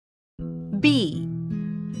B.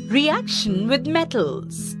 Reaction with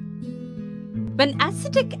metals. When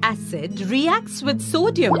acetic acid reacts with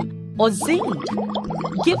sodium or zinc,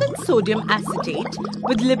 given sodium acetate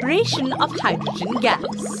with liberation of hydrogen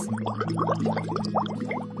gas.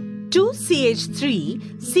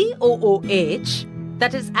 2CH3COOH,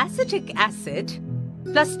 that is acetic acid,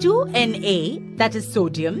 plus 2Na, that is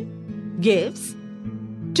sodium, gives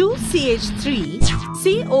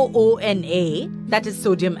 2CH3COONA, that is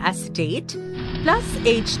sodium acetate, plus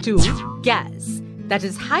H2 gas, that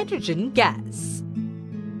is hydrogen gas.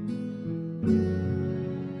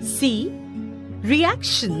 C.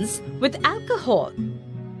 Reactions with alcohol.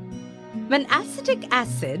 When acetic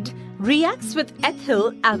acid reacts with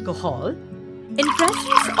ethyl alcohol, in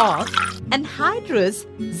presence of anhydrous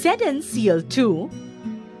ZnCl2,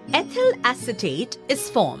 ethyl acetate is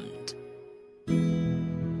formed.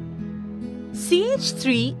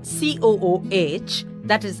 CH3COOH,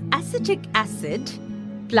 that is acetic acid,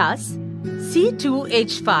 plus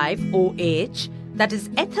C2H5OH, that is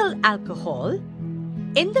ethyl alcohol,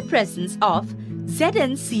 in the presence of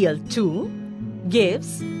ZnCl2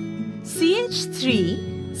 gives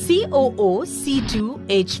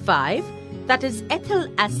CH3COOC2H5, that is ethyl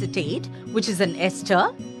acetate, which is an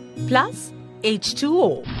ester, plus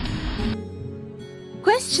H2O.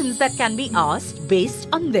 Questions that can be asked based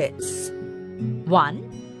on this. 1.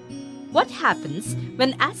 What happens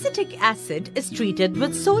when acetic acid is treated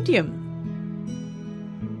with sodium?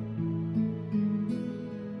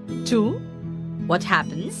 2. What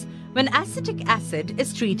happens when acetic acid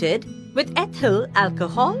is treated with ethyl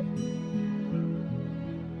alcohol?